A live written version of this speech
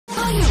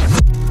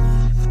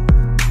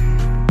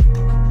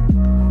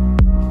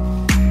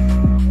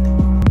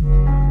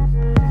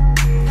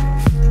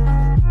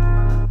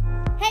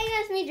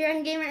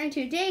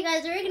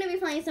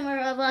playing some more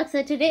Roblox.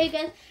 So today,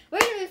 guys, we're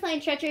going to be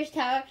playing Treacherous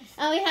Tower.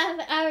 And we have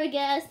our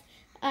guest,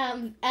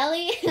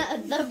 Ellie,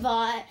 the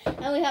bot.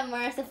 And we have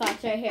Marissa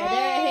Fox right here.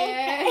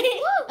 They're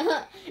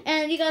here.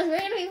 And you guys, we're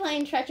going to be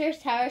playing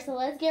Treacherous Tower. So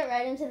let's get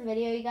right into the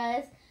video, you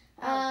guys.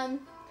 So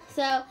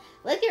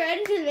let's get right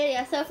into the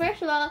video. So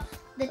first of all,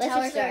 the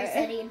towers are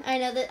resetting. I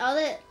know that all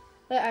the...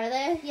 What are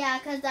they? Yeah,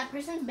 because that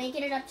person's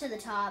making it up to the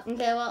top.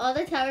 Okay, well, all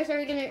the towers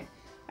are gonna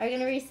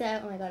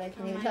reset. Oh my god, I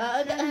can't even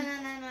talk.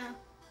 No.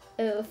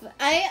 Oof.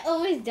 I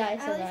always die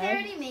so bad. I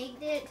already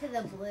made it to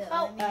the blue.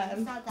 Oh, I mean,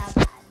 it's not that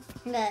bad.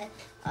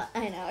 But,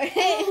 I know,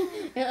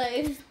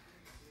 right?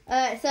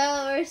 Alright,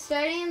 so we're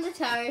starting in the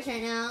towers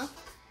right now.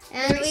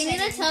 And we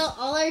need to tell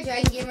all our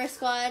Dragon Gamer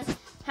squad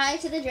hi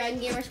to the Dragon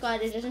Gamer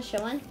squad. It doesn't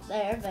show on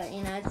there, but,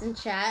 you know, it's in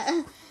chat.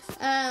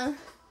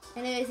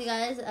 Anyways, you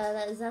guys,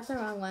 is that the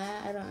wrong way?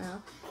 I don't know.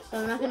 So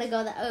I'm not going to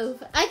go that... Oh,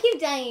 I keep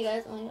dying, you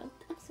guys. Oh my god,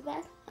 I'm so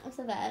bad. I'm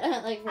so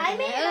bad. Like, I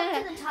made it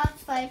up to the top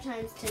 5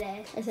 times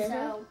today.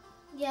 So,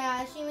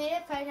 yeah, she made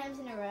it 5 times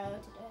in a row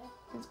today.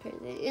 That's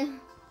crazy.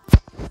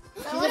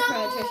 She's a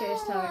pro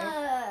Treacherous Tower.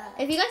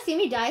 If you guys see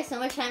me die so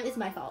much time, it's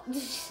my fault.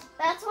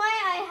 That's why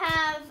I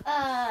have,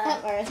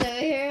 Martha over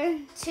here.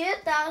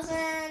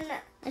 2,000...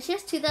 And she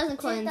has 2,000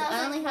 coins.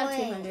 I only have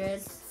 200.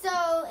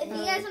 So, if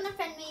you guys want to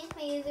friend me,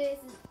 my user is...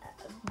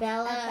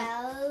 Bells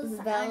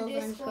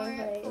 _plays.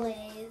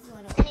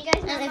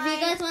 And if you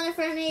guys want to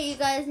friend me, you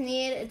guys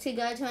need to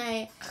go to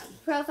my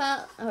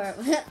profile, or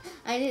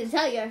I need to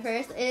tell you at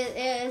first. It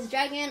is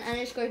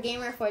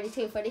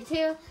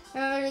Dragon_Gamer4242.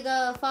 Remember to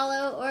go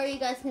follow, or you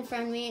guys can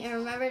friend me, and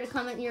remember to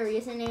comment your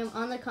username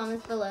on the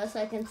comments below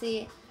so I can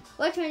see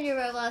which one's your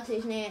Roblox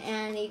username,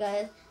 and you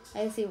guys, I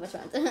can see which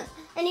ones.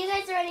 And you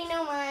guys already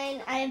know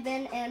mine. I have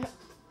been in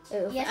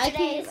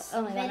yesterday's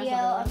oh my God, video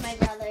of my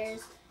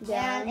brothers.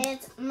 Yeah. And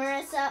it's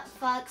Marissa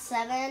Fox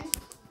 7.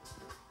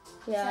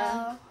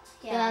 Yeah. So,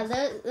 yeah,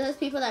 those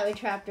people that we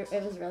trapped, it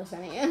was really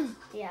funny.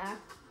 Yeah.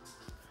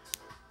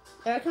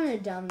 They were kind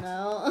of dumb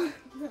though.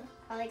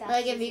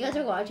 Like if you guys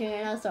are watching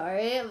right now,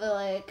 sorry, but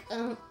like,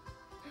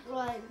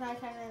 Like that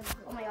kind of,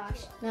 oh my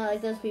gosh. No, like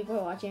those people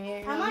are watching me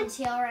right now. I'm on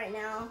teal right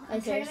now. I'm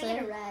trying to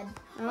get a red.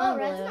 I'm on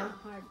red's blue. not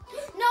hard.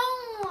 No,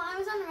 I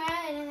was on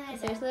red and I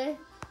Seriously?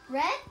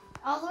 Red?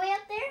 All the way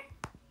up there?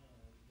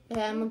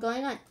 Yeah, I'm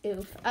going on,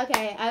 oof.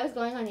 Okay, I was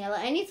going on yellow.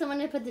 I need someone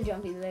to put the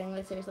jumpy thing,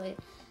 like seriously.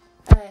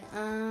 Alright,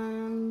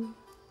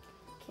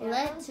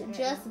 let's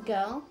just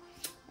go.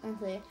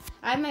 Actually,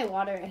 I have my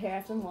water right here. I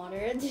have some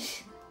water. Don't be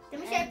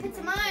shy, put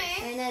some more.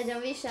 I know,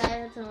 don't be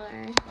shy, put some more.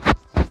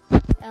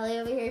 Ellie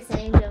over here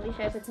saying don't be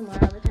shy, put some more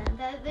all the time.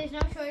 There's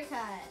no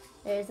shortcut.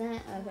 There isn't?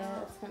 Okay,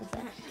 that's kind of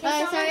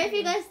sad. Sorry if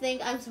you guys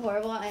think I'm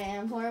horrible. I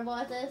am horrible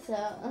at this,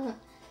 so...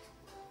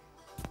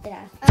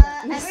 yeah.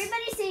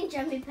 Everybody's saying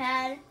jumpy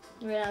pad.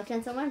 Right,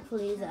 can someone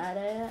please add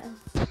it?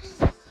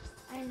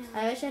 I know.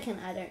 I wish I can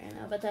add it right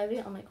now, but that would be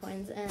all my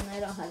coins, and I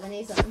don't have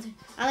any, so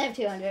I only have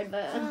 200,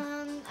 but...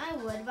 I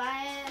would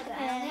buy it, but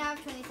I only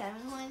have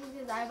 27 coins,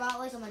 because I bought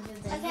like a bunch of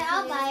things. Okay,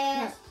 I'll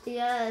buy it.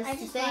 Yes,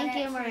 thank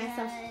you,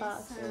 Marissa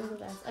Fox. It was the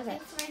best. Okay.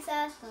 Thanks,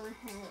 Marissa. Go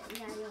ahead.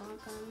 Yeah, you're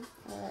welcome.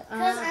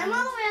 Because I'm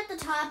all the way at the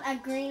top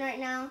at green right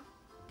now.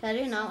 I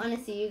do not want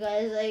to see you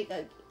guys, like,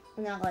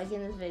 not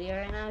liking this video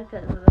right now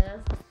because of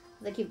this.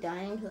 I keep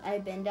dying because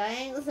I've been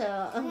dying,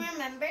 so...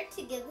 Remember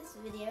to give this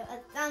video a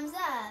thumbs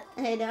up.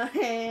 I know,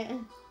 right?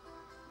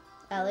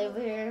 Ellie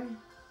over here.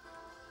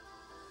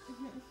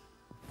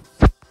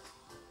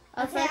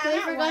 Okay, so we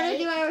forgot to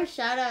do our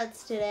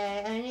shout-outs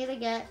today. I need to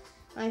get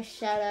my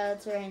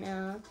shout-outs right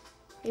now.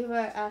 Before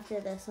after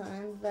this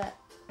one, but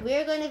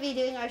we're going to be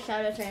doing our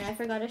shout-outs right now. I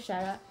forgot a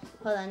shout-out.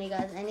 Hold on, you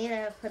guys. I need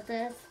to put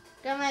this...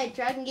 Got my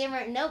Dragon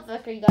Gamer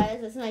notebook, you guys.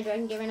 This is my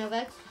Dragon Gamer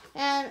notebook.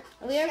 And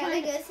we are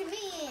going to go to me.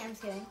 I'm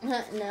just kidding.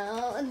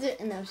 No, I'm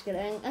just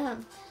kidding.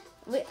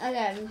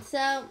 Okay,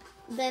 so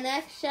the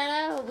next shout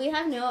out, we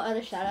have no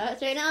other shout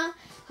outs right now,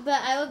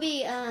 but I will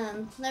be,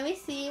 let me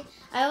see.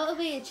 I will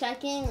be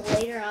checking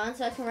later on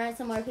so I can write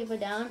some more people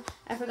down.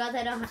 I forgot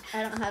that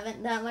I don't have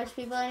that much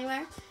people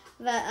anymore,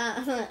 but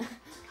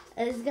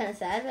it's kind of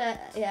sad, but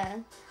yeah.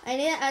 I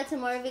need to add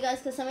some more of you guys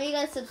because some of you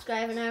guys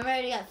subscribe, and I've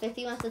already got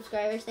 51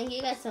 subscribers. Thank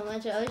you guys so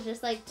much. I was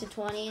just like to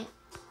 20.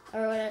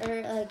 Or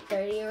whatever, like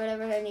 30 or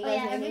whatever, and you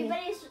guys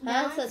everybody's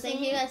so thank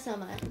you guys so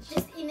much.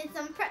 Just eating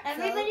some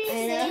everybody's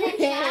saying in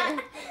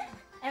chat.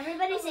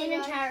 Everybody's saying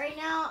in chat right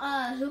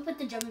now, who put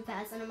the jumping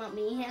pads on about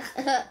me?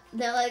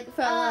 They're like,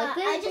 from like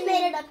this. I just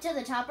made it up to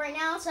the top right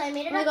now, so I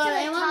made it up to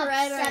the top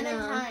 7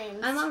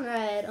 times. I'm on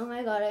red. Oh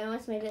my god, I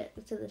almost made it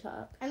to the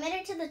top. I made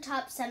it to the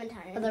top 7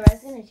 times. Oh, the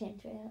red's gonna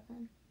change right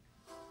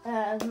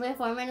now. We have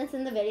 4 minutes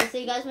in the video, so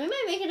you guys, we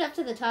might make it up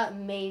to the top,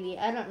 maybe.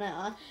 I don't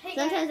know. Hey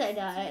Sometimes guys, I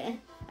die.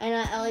 I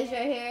know Ellie's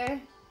right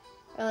here,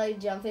 or like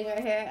jumping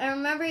right here. And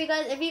remember, you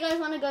guys, if you guys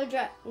want to go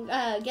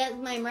get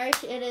my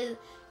merch, it is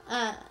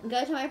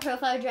go to my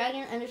profile,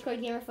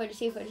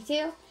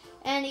 Dragon_Gamer4242,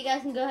 and you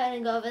guys can go ahead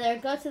and go over there.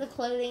 Go to the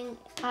clothing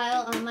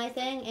aisle on my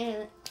thing,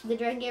 and the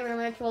Dragon Gamer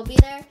merch will be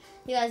there.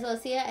 You guys will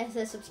see it. It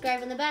says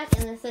subscribe in the back,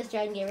 and it says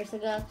Dragon Gamer. So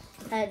go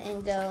ahead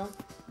and go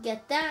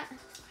get that.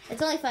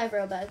 It's only 5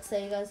 Robux, so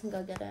you guys can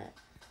go get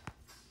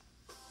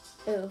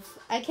it. Oof.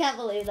 I can't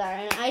believe that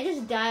right now. I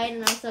just died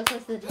and I'm so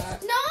close to the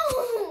top.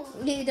 No!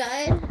 You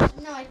died?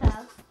 No, I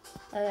fell.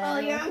 Okay. Oh,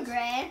 you're on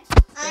gray?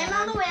 Yeah. I'm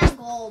all the way on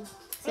gold.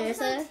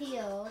 Seriously? I'm on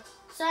teal.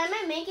 So I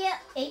might make it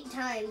 8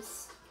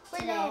 times.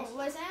 Wait, today. no,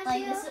 was I on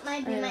Like, teal? this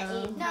might be my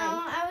 8th No, time.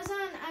 I was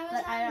on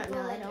But I don't know,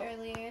 I gold don't-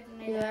 earlier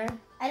than You are?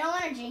 I don't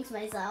want to jinx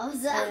myself.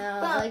 So. I know.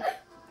 Like,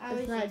 I It's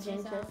was not jinx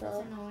jinx myself.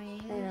 yourself. It's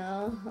annoying. I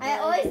know. I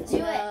always do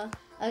it. know.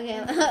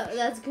 Okay,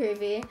 that's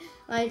creepy.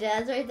 My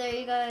dad's right there,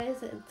 you guys.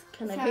 It's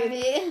kind of Sorry.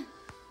 creepy.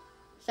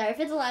 Sorry if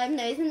it's loud.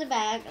 No, he's in the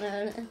back.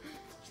 No,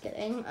 just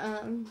kidding.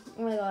 Oh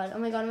my god. Oh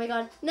my god. Oh my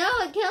god. No,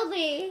 it killed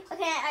me.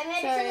 Okay, I made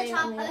it to Sorry, the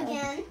top oh my God.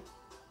 again.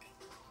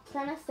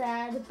 Kind of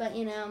sad, but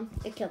you know,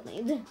 it killed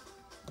me.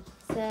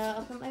 So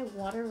I'll put my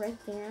water right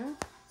there.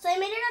 So I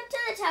made it up to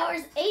the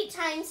towers 8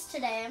 times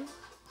today.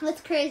 That's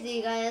crazy,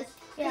 you guys.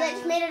 Because I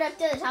just made it up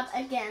to the top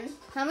again.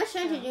 How much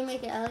time did you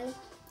make it, Ellie?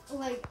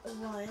 Like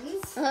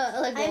once.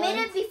 Like I made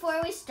once? it before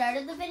we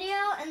started the video,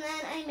 and then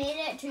I made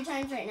it 2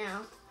 times right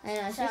now. I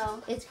know.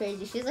 So- It's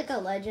crazy. She's like a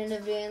legend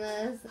of doing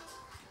this.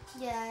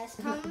 Yes.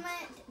 Comment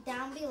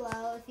down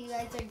below if you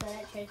guys are good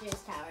at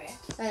Treacherous Tower.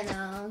 I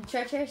know.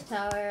 Treacherous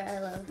Tower. I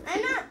love.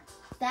 I'm not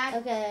that.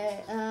 Okay.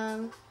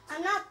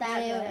 I'm not that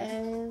good,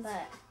 Anyways.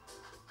 but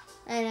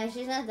I know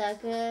she's not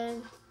that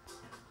good.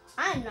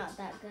 I'm not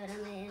that good.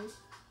 I mean,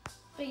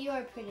 But you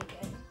are pretty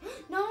good.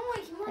 No, I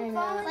keep I on know.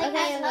 falling. like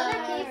Okay, as well-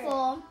 other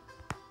people,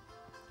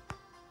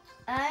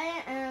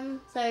 I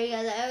am. Sorry, you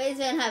guys. I've always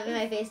been having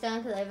my face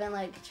down because I've been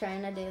like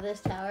trying to do this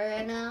tower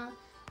right now.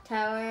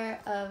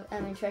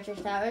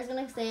 Treacherous Tower. I was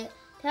gonna say it.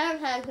 Tower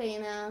of Heck, but you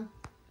know,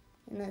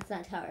 and it's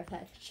not Tower of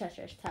Heck.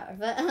 Treacherous Tower.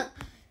 But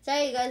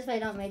sorry, you guys, if I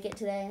don't make it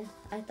today.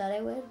 I thought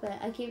I would, but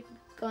I keep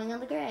going on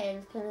the gray.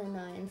 It's kind of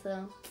annoying.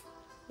 So,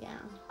 yeah.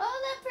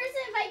 Oh, that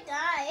person might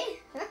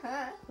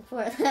die.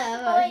 Before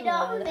that, Oh, I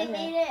know. They okay.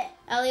 made it.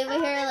 Ellie over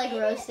Oh, here they like made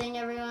it. roasting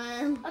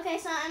everyone. Okay,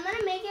 so I'm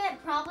gonna make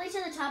it probably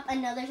to the top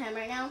another time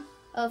right now.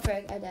 Oh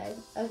frick, I died.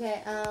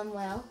 Okay,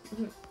 well.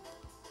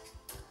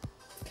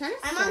 Kind of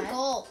I'm sad. on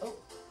gold. Oh.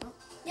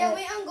 Yeah,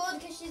 wait on gold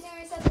because she's gonna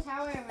reset the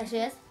tower. Oh, she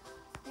is?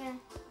 Yeah.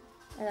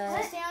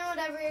 Uh, Stay on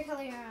whatever your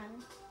color you're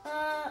on.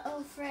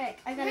 Oh frick.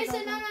 I gotta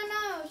Marissa, go.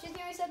 no. She's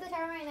gonna reset the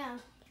tower right now.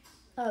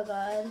 oh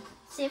god.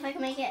 See if I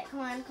can make it. Come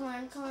on.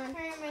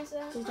 Hurry,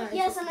 Marissa. She's not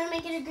Yes, I'm gonna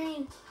make it a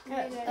green.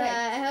 Okay, good.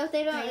 I hope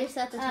they don't Green.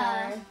 reset the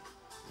tower.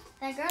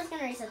 That girl's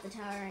gonna reset the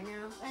tower right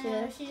now. I She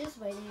know, is? she's just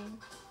waiting.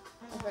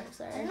 Oh, frick, I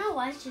sorry. don't know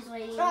why she's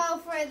waiting.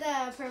 Oh, for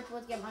the purple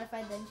to get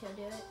modified, then she'll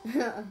do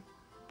it.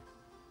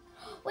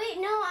 Wait,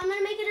 no, I'm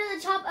gonna make it to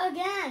the top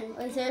again.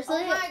 Wait, seriously?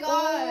 Oh my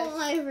gosh. Oh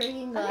my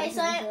freaking god. Okay,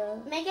 so I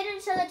Samantha. make it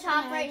to the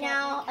top No, right I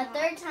now can't. a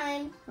 3rd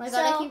time. Oh my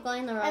god, so I keep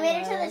going the wrong way. I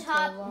made it to the That's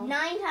top terrible.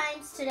 9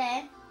 times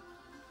today.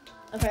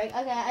 Oh, frick.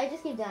 Okay, I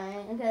just keep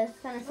dying. Okay, it's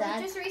kind of Well,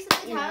 sad. just reset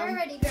the You tower know.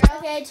 already, girl.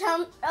 Okay,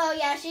 oh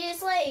yeah,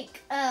 she's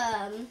like,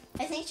 I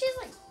think she's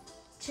like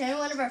training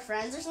one of her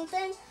friends or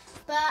something.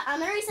 But I'm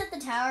gonna reset the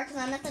tower because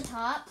I'm at the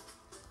top.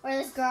 Or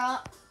this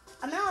girl,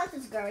 I'm gonna let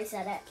this girl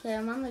reset it. Okay,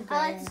 I'm on the gray.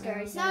 I like this girl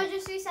right reset now. No,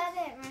 just reset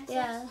it, Marissa.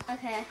 Yeah.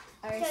 Okay,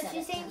 I Because reset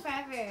she's it. saying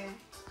forever.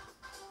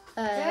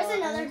 There's well,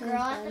 another everything's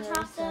girl at the gonna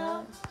top, reset.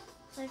 though.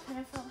 So I kind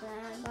of felt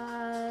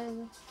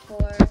bad. 5,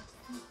 4,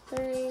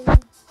 3,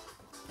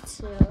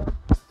 2,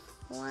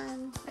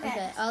 1. Okay,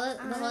 Okay,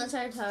 the whole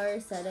entire tower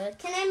is set it.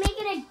 Can I make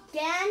it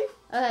again?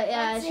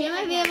 Yeah, Let's she see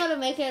might be again. able to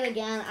make it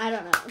again. I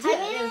don't know. I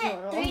made It's it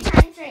horrible. 3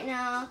 times right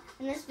now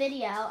in this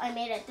video. I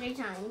made it 3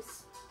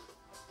 times.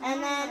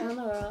 And Around then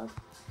the world.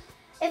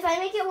 if I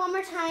make it one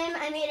more time,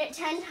 I made it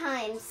 10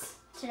 times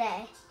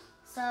today.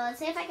 So let's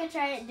see if I can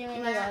try it Oh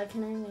doing my that. god,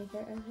 can I make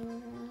it right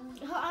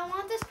here? Oh, I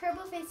want this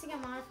purple face to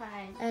get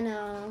modified. I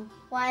know.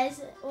 Why is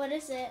it? What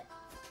is it?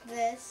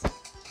 This.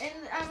 And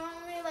I'm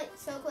only like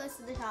so close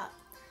to the top.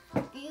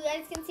 You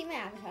guys can see my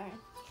avatar.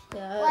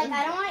 Yeah. Like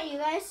I don't want you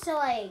guys to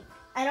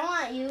I don't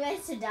want you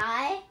guys to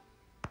die.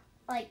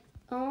 Like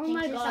Oh jinx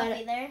my yourself god.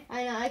 either.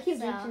 I know, I keep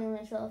So. jinxing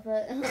myself,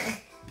 but.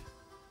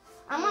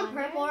 I'm on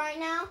purple right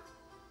now.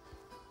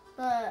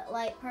 But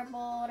like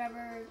purple,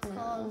 whatever it's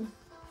called.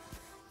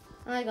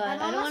 Oh my god,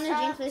 I'm I don't want to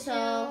almost jinx up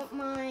myself. to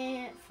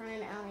my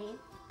friend Ellie.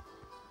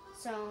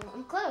 So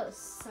I'm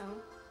close. So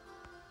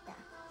yeah.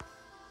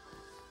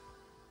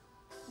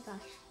 Gosh.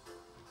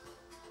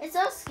 It's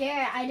so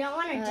scary. I don't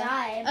want to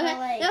die, but Okay,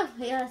 like no,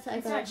 yes, I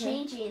it's got not it.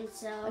 changing.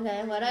 So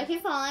Okay, why do I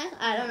keep falling?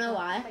 I don't know Oh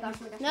why. my gosh,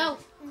 oh my gosh. No,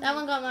 that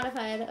one got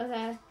modified.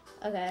 Okay.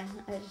 Okay,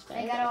 I just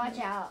died. I gotta watch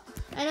out.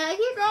 I know, I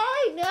keep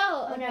going.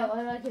 No. Oh, Okay, no.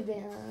 why do I keep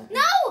doing that?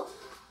 No!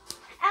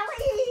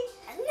 Ellie!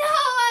 No,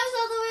 I was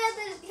all the way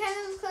at the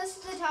kind of close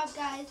to the top,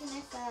 guys, and I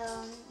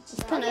fell.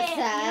 It's kind of Okay,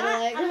 sad. you know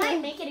what? like, I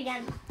might make it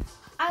again.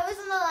 I was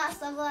on the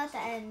last level at the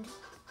end.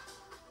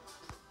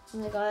 oh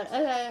my god.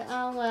 Okay.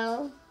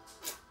 Well.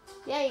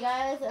 Yeah, you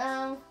guys.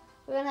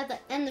 We're gonna have to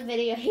end the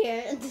video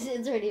here.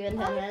 It's already been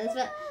 10 minutes,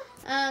 but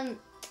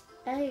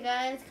hey, you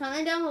guys,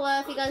 comment down below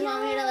if you guys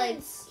want me to like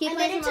keep I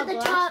made it playing to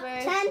more the top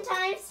blocks 10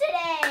 times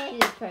today.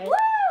 Jesus Christ.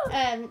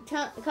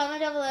 Woo!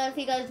 Comment down below if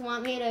you guys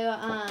want me to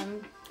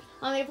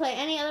want me to play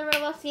any other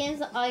Roblox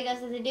games, all you guys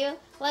have to do,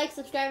 like,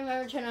 subscribe,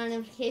 remember to turn on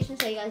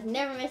notifications so you guys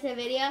never miss a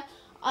video.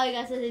 All you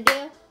guys have to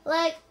do,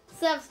 like,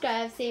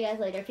 subscribe. See you guys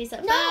later. Peace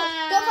out. No,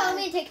 Bye. go follow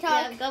me on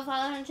TikTok. Yeah, go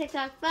follow her on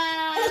TikTok.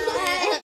 Bye.